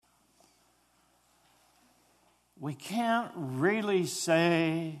we can't really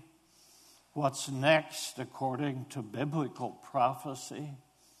say what's next according to biblical prophecy.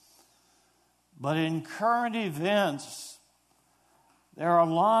 But in current events, there are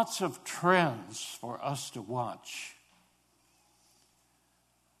lots of trends for us to watch.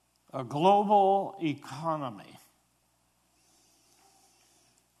 A global economy,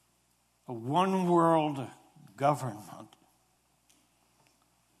 a one-world government.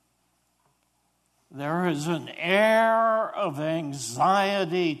 There is an air of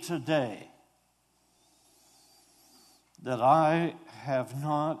anxiety today that I have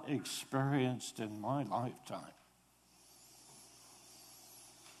not experienced in my lifetime.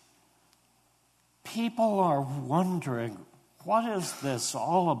 People are wondering, what is this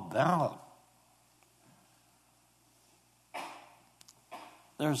all about?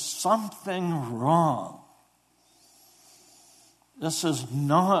 There's something wrong. This is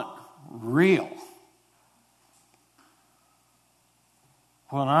not real.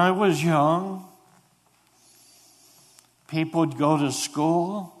 When I was young, people would go to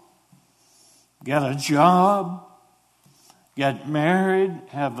school, get a job, get married,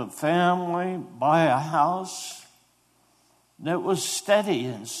 have a family, buy a house. That was steady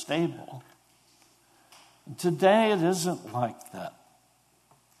and stable. Today it isn't like that.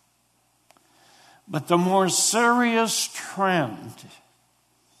 But the more serious trend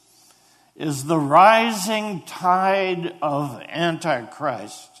is the rising tide of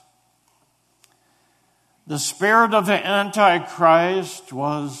Antichrist. The spirit of the Antichrist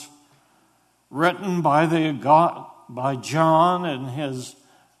was written by John in his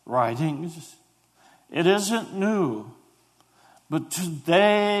writings. It isn't new, but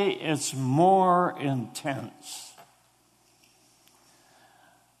today it's more intense.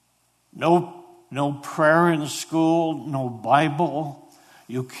 No prayer in school, no Bible.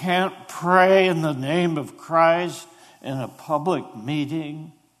 You can't pray in the name of Christ in a public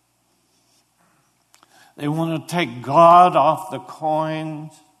meeting. They want to take God off the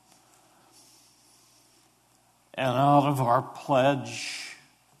coins and out of our pledge.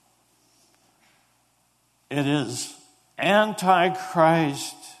 It is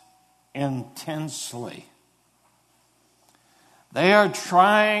Antichrist intensely. They are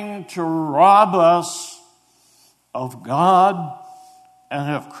trying to rob us of God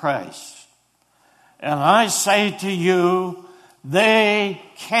and of Christ. And I say to you, they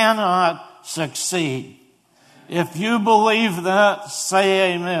cannot succeed. If you believe that,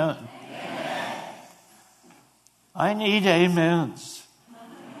 say amen. Amen. I need amens.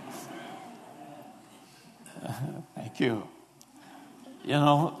 Thank you. You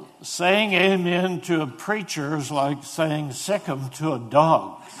know, saying amen to a preacher is like saying sick 'em to a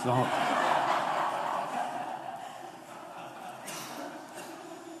dog. So.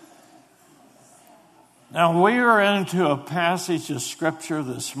 Now, we are into a passage of Scripture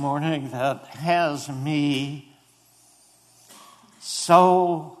this morning that has me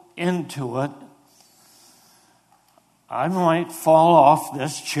so into it, I might fall off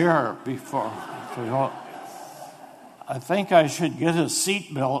this chair before. I think I should get a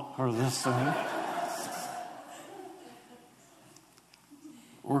seatbelt for this thing.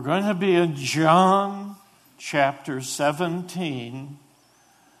 We're going to be in John chapter 17,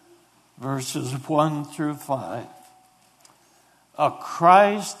 verses 1 through 5. A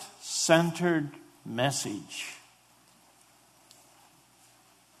Christ-centered message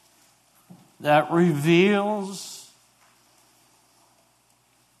that reveals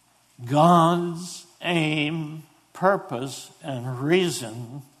God's aim, purpose, and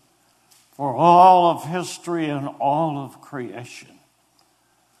reason for all of history and all of creation.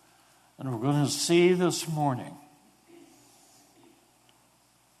 And we're going to see this morning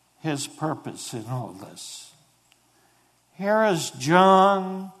His purpose in all this. Here is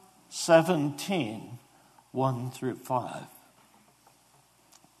John 17, 1 through 5.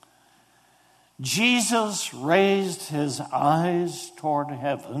 Jesus raised his eyes toward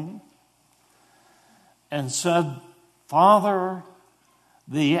heaven and said, Father,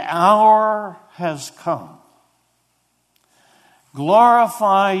 the hour has come.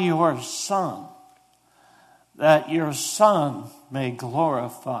 Glorify your Son, that your Son may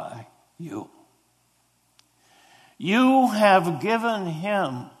glorify you. You have given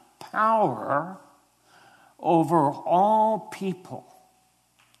him power over all people,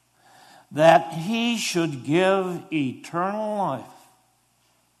 that he should give eternal life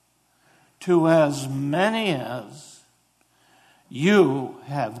to as many as you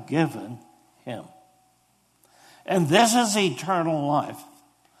have given him. And this is eternal life,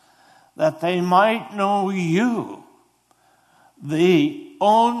 that they might know you, the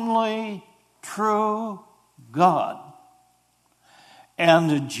only true God,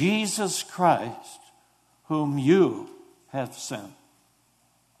 and Jesus Christ, whom you have sent.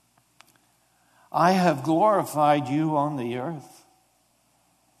 I have glorified you on the earth.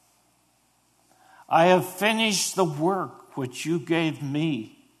 I have finished the work which you gave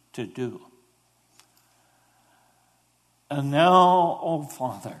me to do. And now, O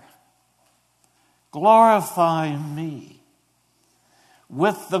Father, glorify me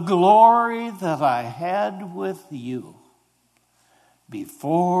with the glory that I had with you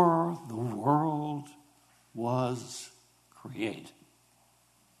before the world was created.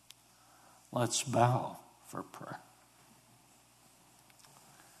 Let's bow for prayer.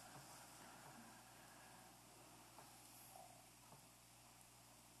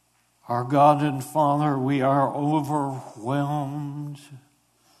 Our God and Father, we are overwhelmed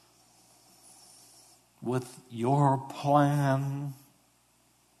with your plan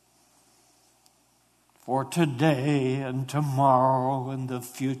for today and tomorrow and the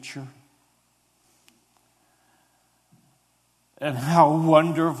future. And how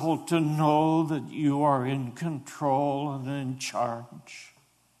wonderful to know that you are in control and in charge.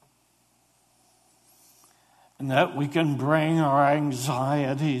 And that we can bring our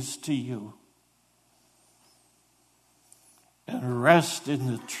anxieties to you and rest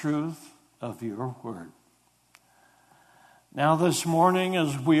in the truth of your word. Now this morning,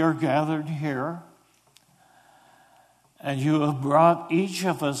 as we are gathered here, and you have brought each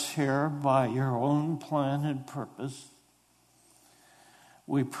of us here by your own plan and purpose,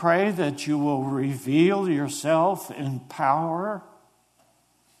 we pray that you will reveal yourself in power,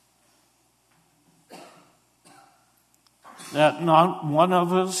 that not one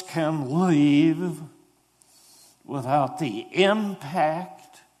of us can leave without the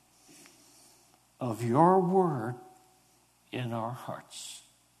impact of your word in our hearts.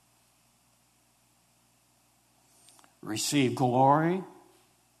 Receive glory.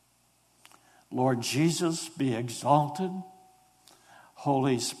 Lord Jesus, be exalted.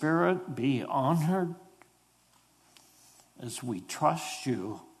 Holy Spirit, be honored. As we trust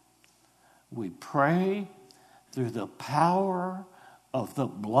you, we pray through the power of the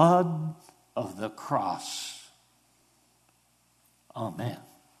blood of the cross. Amen.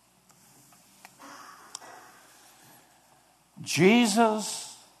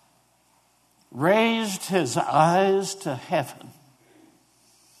 Jesus raised his eyes to heaven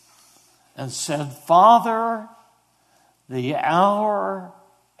and said, Father, the hour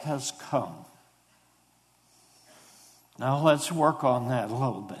has come. Now let's work on that a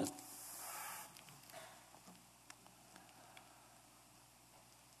little bit.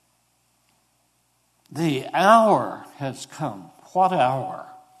 The hour has come. What hour?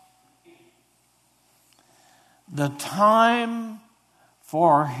 The time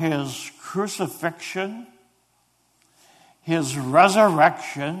for his crucifixion, his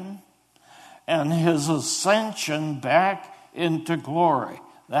resurrection, and his ascension back into glory.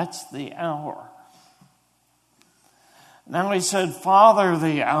 That's the hour. Now he said, Father,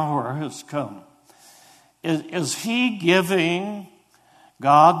 the hour has come. Is he giving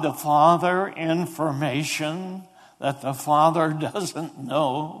God the Father information that the Father doesn't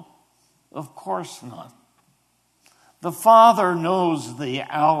know? Of course not. The Father knows the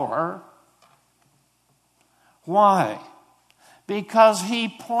hour. Why? Because he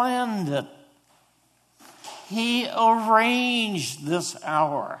planned it. He arranged this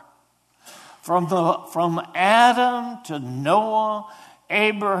hour. From Adam to Noah,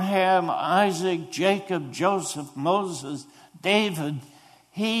 Abraham, Isaac, Jacob, Joseph, Moses, David,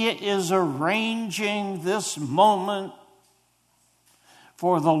 he is arranging this moment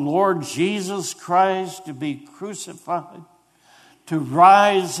for the Lord Jesus Christ to be crucified, to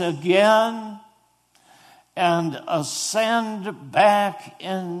rise again, and ascend back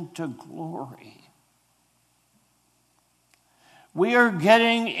into glory. We are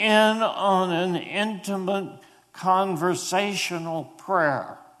getting in on an intimate conversational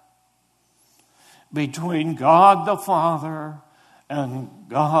prayer between God the Father and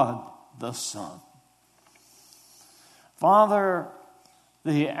God the Son. Father,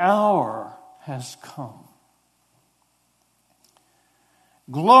 the hour has come.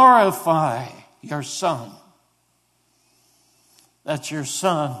 Glorify your Son, that your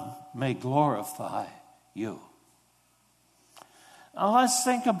Son may glorify you. Now let's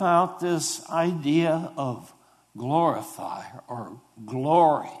think about this idea of glorify or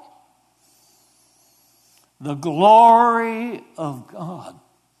glory. The glory of God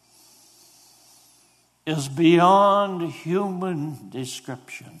is beyond human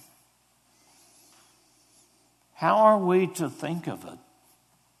description. How are we to think of it?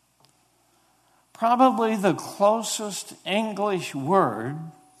 Probably the closest English word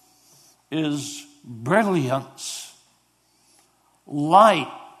is brilliance,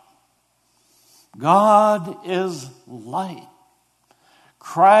 light. God is light.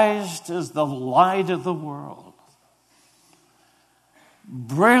 Christ is the light of the world.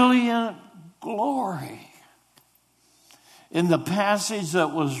 Brilliant glory. In the passage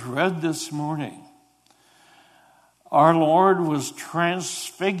that was read this morning, our Lord was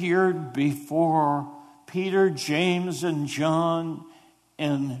transfigured before Peter, James, and John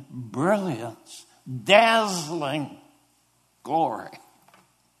in brilliance, dazzling glory.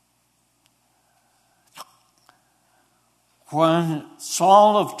 When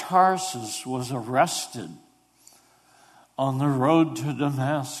Saul of Tarsus was arrested on the road to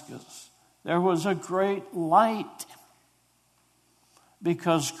Damascus, there was a great light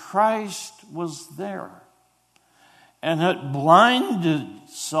because Christ was there. And it blinded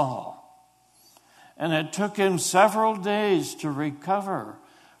Saul. And it took him several days to recover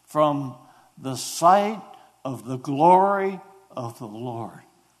from the sight of the glory of the Lord.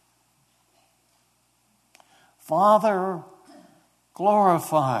 Father,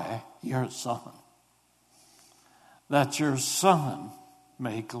 glorify your Son, that your Son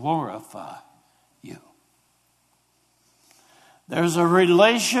may glorify you. There's a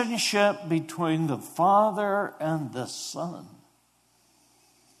relationship between the Father and the Son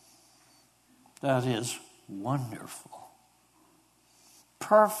that is wonderful.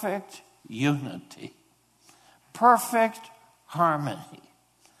 Perfect unity. Perfect harmony.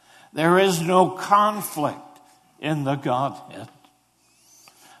 There is no conflict in the Godhead.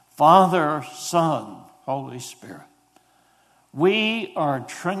 Father, Son, Holy Spirit. We are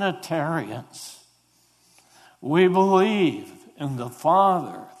Trinitarians. We believe in the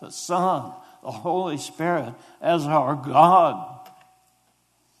Father, the Son, the Holy Spirit as our God.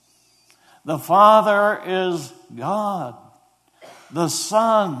 The Father is God. The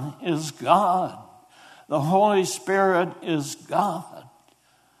Son is God. The Holy Spirit is God.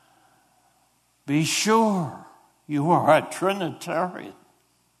 Be sure you are a Trinitarian.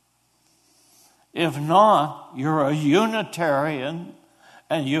 If not, you're a Unitarian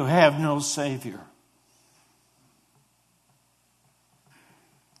and you have no Savior.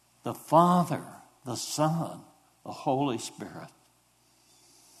 The Father, the Son, the Holy Spirit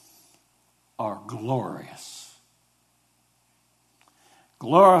are glorious.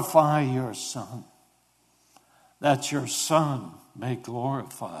 Glorify your Son, that your Son may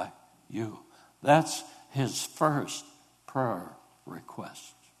glorify you. That's his first prayer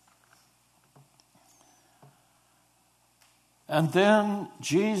request. And then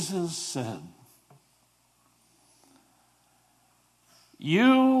Jesus said,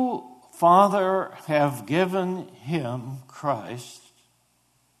 you, Father, have given him, Christ,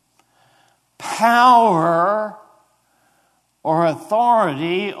 power or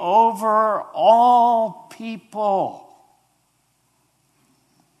authority over all people.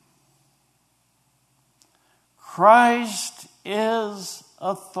 Christ is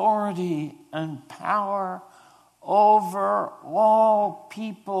authority and power over all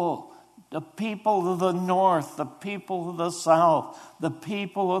people. The people of the north, the people of the south, the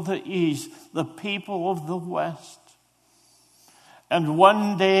people of the east, the people of the west. And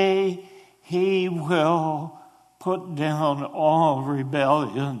one day he will put down all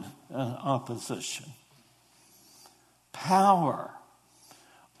rebellion and opposition. Power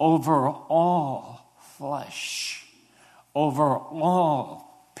over all flesh, over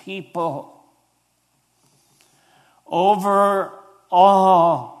all people, over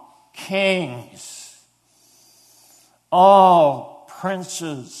all kings, all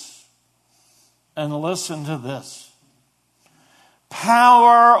princes, and listen to this,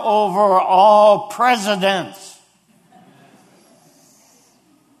 power over all presidents.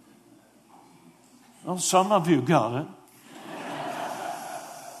 Well, some of you got it.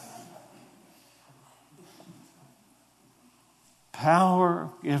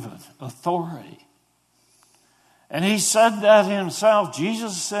 Power given, authority. And he said that himself.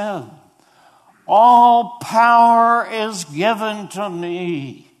 Jesus said, all power is given to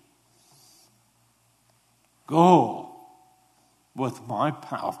me. Go with my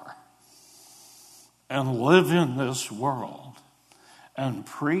power and live in this world and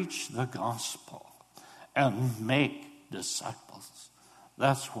preach the gospel and make disciples.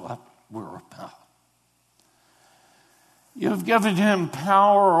 That's what we're about. You've given him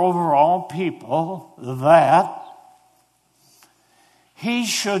power over all people that he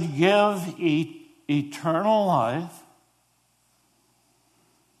should give eternal life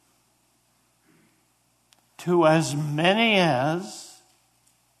to as many as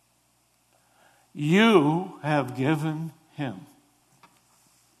you have given him.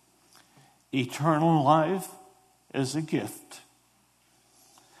 Eternal life is a gift.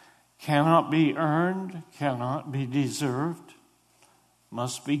 Cannot be earned, cannot be deserved,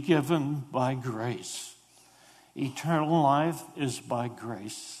 must be given by grace. Eternal life is by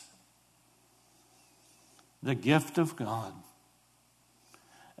grace, the gift of God.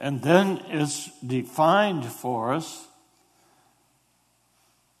 And then it's defined for us,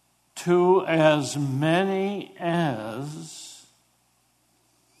 to as many as.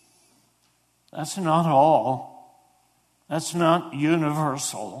 That's not all. That's not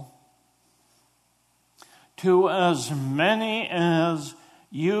universal. To as many as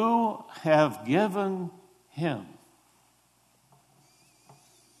you have given him.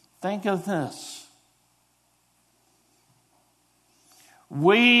 Think of this.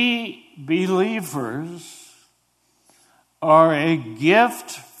 We believers are a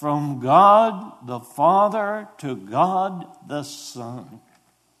gift from God the Father to God the Son.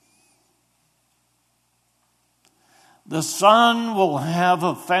 The Son will have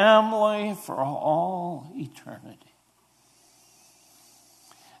a family for all eternity.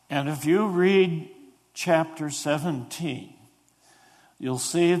 And if you read chapter 17, you'll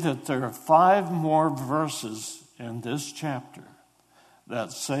see that there are 5 more verses in this chapter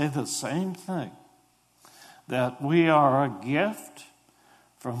that say the same thing, that we are a gift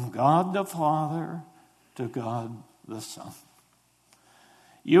from God the Father to God the Son.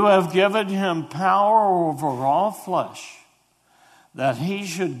 You have given him power over all flesh, that he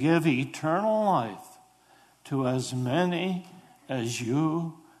should give eternal life to as many as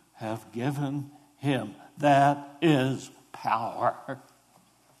you have given him. That is power.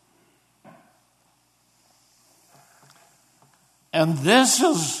 And this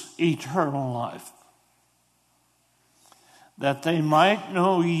is eternal life, that they might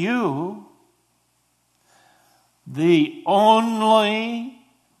know you, the only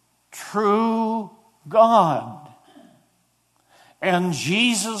true God, and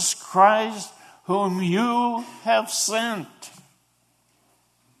Jesus Christ, whom you have sent.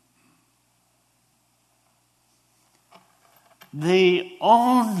 The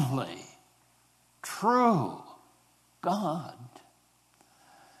only true God.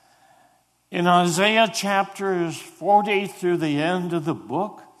 In Isaiah chapters 40 through the end of the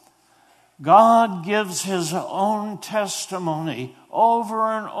book, God gives his own testimony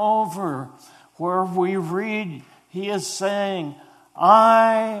over and over, where we read, he is saying,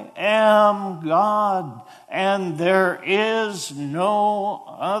 I am God, and there is no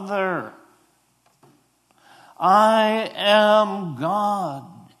other. I am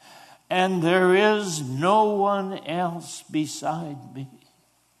God, and there is no one else beside me.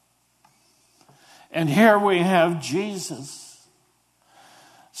 And here we have Jesus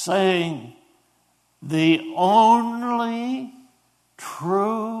saying, the only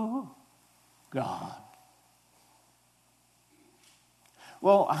true God.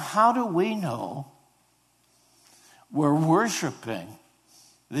 Well, how do we know we're worshiping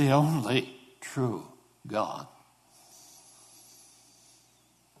the only true God?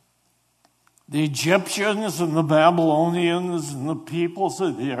 The Egyptians and the Babylonians and the peoples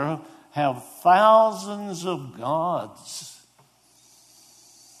of the earth have thousands of gods.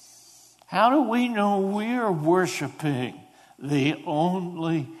 How do we know we're worshiping the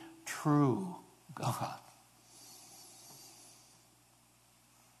only true God?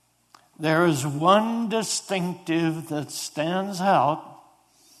 There is one distinctive that stands out,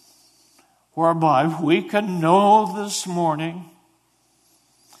 whereby we can know this morning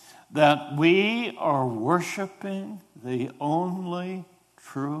that we are worshiping the only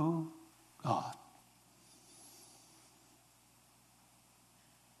true God.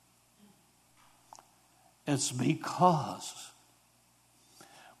 It's because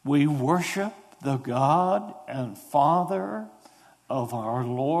we worship the God and Father of our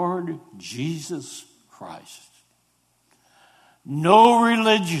Lord Jesus Christ. No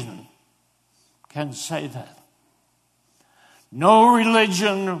religion can say that. No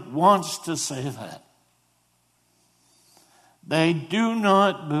religion wants to say that. They do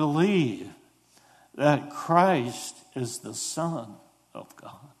not believe that Christ is the Son of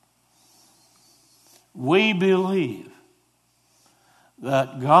God. We believe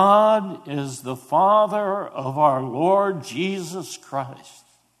that God is the Father of our Lord Jesus Christ,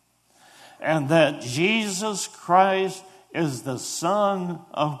 and that Jesus Christ is the Son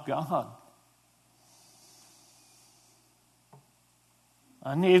of God.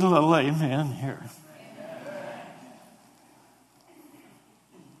 I need a little amen here.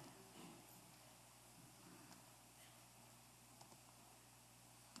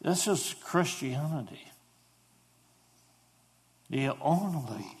 This is Christianity. The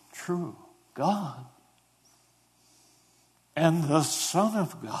only true God and the Son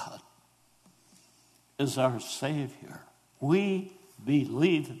of God is our Savior. We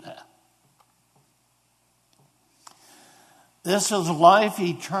believe that. This is life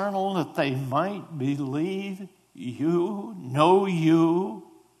eternal, that they might believe you, know you,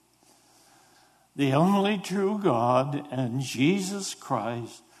 the only true God, and Jesus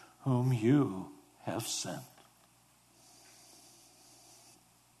Christ, whom you have sent.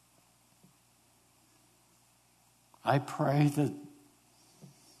 I pray that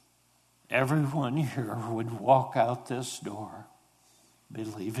everyone here would walk out this door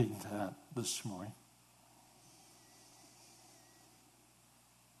believing that this morning.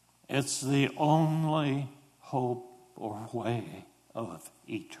 It's the only hope or way of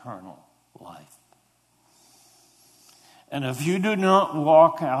eternal life. And if you do not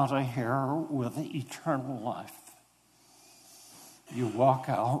walk out of here with eternal life, you walk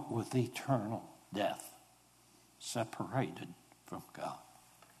out with eternal death, separated from God.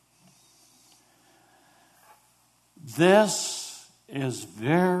 This is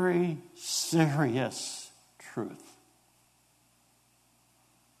very serious truth.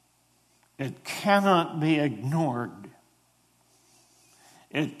 It cannot be ignored.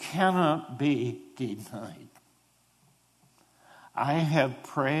 It cannot be denied. I have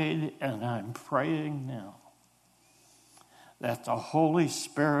prayed, and I'm praying now, that the Holy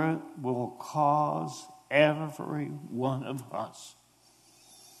Spirit will cause every one of us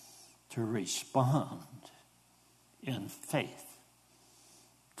to respond in faith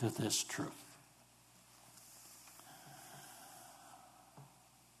to this truth.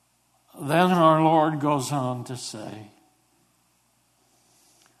 Then our Lord goes on to say,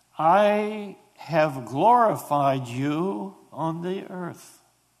 I have glorified you on the earth.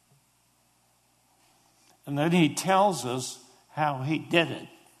 And then he tells us how he did it.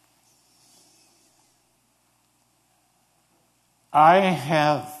 I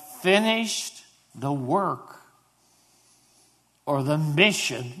have finished the work or the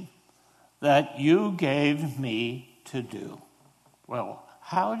mission that you gave me to do. Well,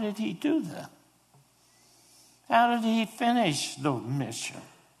 how did he do that? How did he finish the mission?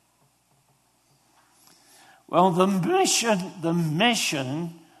 Well, the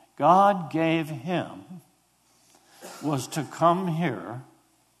mission God gave him was to come here,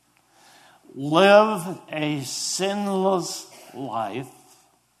 live a sinless life,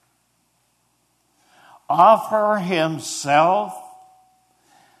 offer himself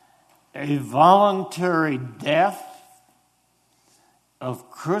a voluntary death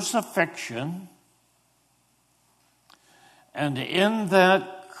of crucifixion, and in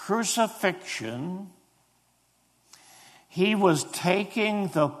that crucifixion, he was taking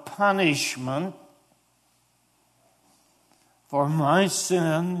the punishment for my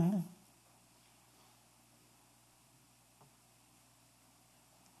sin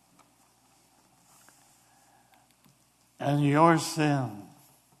and your sin.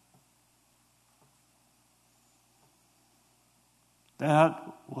 That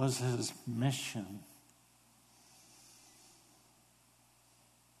was his mission.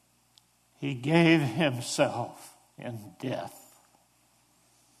 He gave himself in death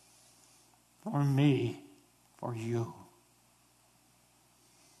for me, for you.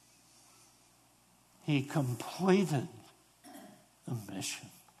 He completed the mission.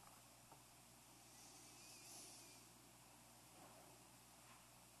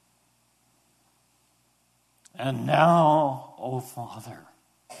 And now, O Father,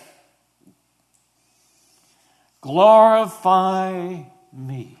 glorify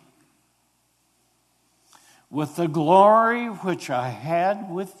me with the glory which I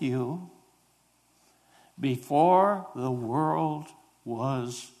had with you before the world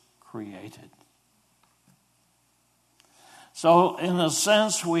was created. So, in a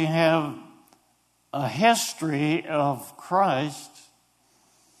sense, we have a history of Christ,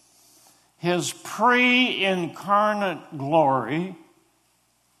 his pre-incarnate glory,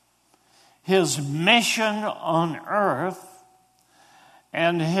 his mission on earth,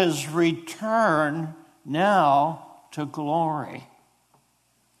 and his return now to glory.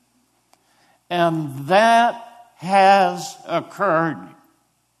 And that has occurred.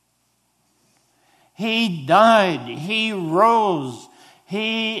 He died, he rose,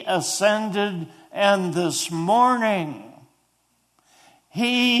 he ascended, and this morning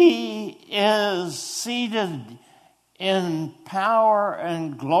he is seated in power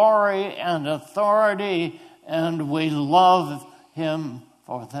and glory and authority, and we love him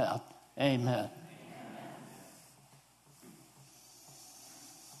for that. Amen.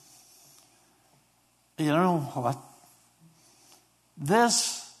 You know what?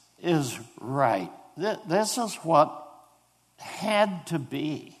 This is right. This is what had to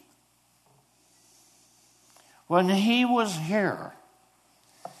be. When he was here,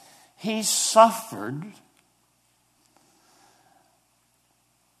 he suffered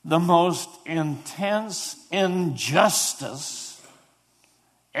the most intense injustice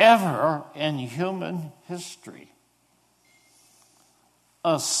ever in human history.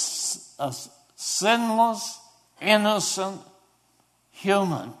 A sinless, innocent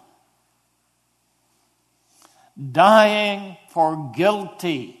human dying for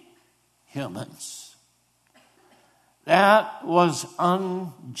guilty humans. That was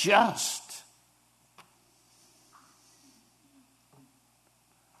unjust.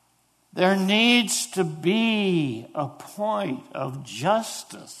 There needs to be a point of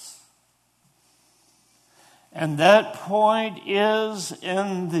justice. And that point is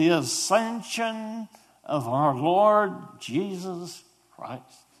in the ascension of our Lord Jesus Christ.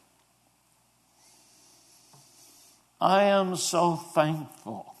 I am so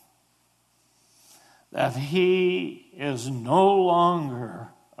thankful that he is no longer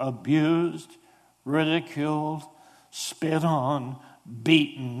abused, ridiculed, spit on,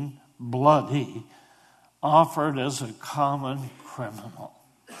 beaten, bloody, offered as a common criminal,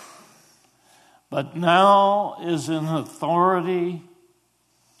 but now is in authority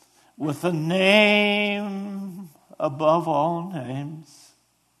with a name above all names,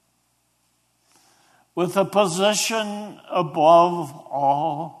 with a position above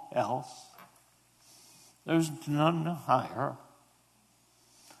all else. There's none higher.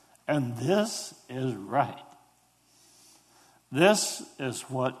 And this is right. This is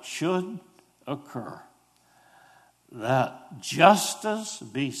what should occur. That justice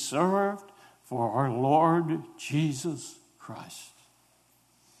be served for our Lord Jesus Christ.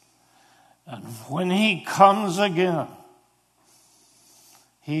 And when he comes again,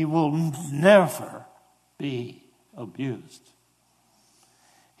 he will never be abused.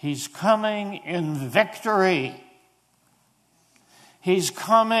 He's coming in victory. He's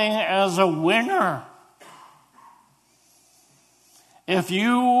coming as a winner. If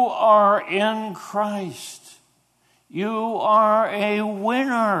you are in Christ, you are a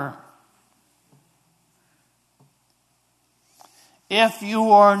winner. If you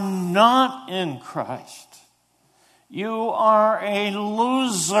are not in Christ, you are a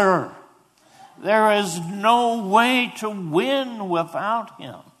loser. There is no way to win without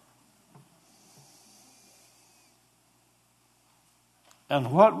him.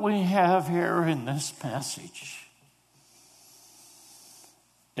 And what we have here in this passage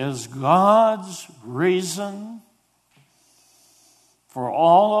is God's reason for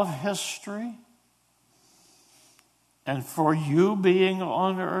all of history and for you being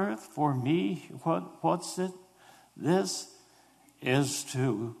on earth, for me. What's it? This is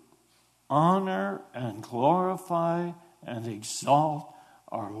to honor and glorify and exalt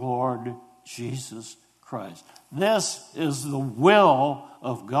our Lord Jesus Christ. This is the will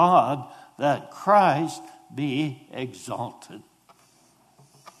of God, that Christ be exalted,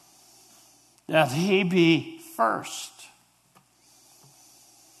 that he be first.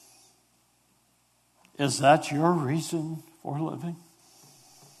 Is that your reason for living?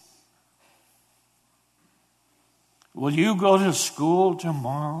 Will you go to school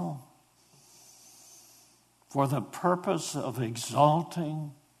tomorrow for the purpose of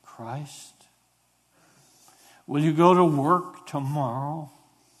exalting Christ? Will you go to work tomorrow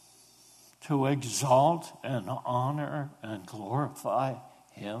to exalt and honor and glorify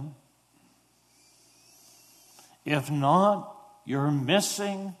him? If not, you're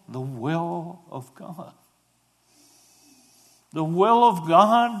missing the will of God. The will of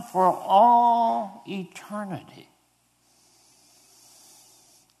God for all eternity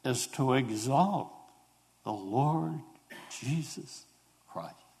is to exalt the Lord Jesus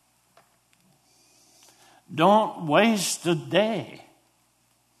Christ. Don't waste a day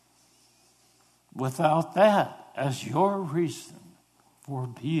without that as your reason for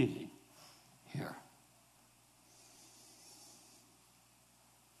being here.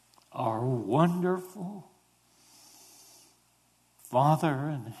 Our wonderful Father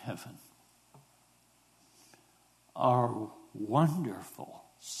in heaven, our wonderful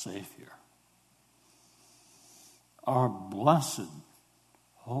Savior, our blessed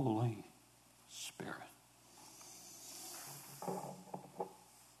Holy Spirit.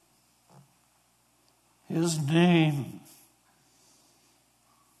 His name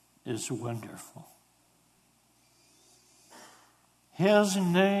is wonderful. His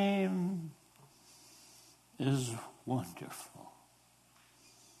name is wonderful.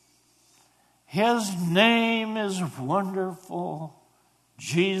 His name is wonderful,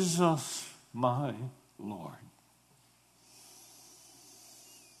 Jesus my Lord.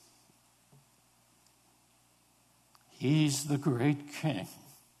 He's the great King,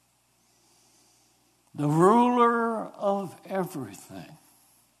 the ruler of everything.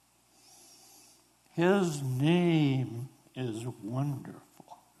 His name is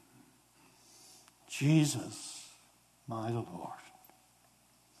wonderful, Jesus my Lord.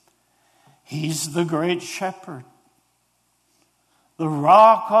 He's the great shepherd, the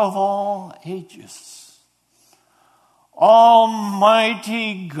rock of all ages.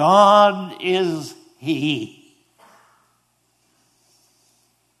 Almighty God is He.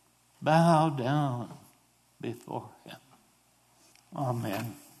 Bow down before Him.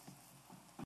 Amen.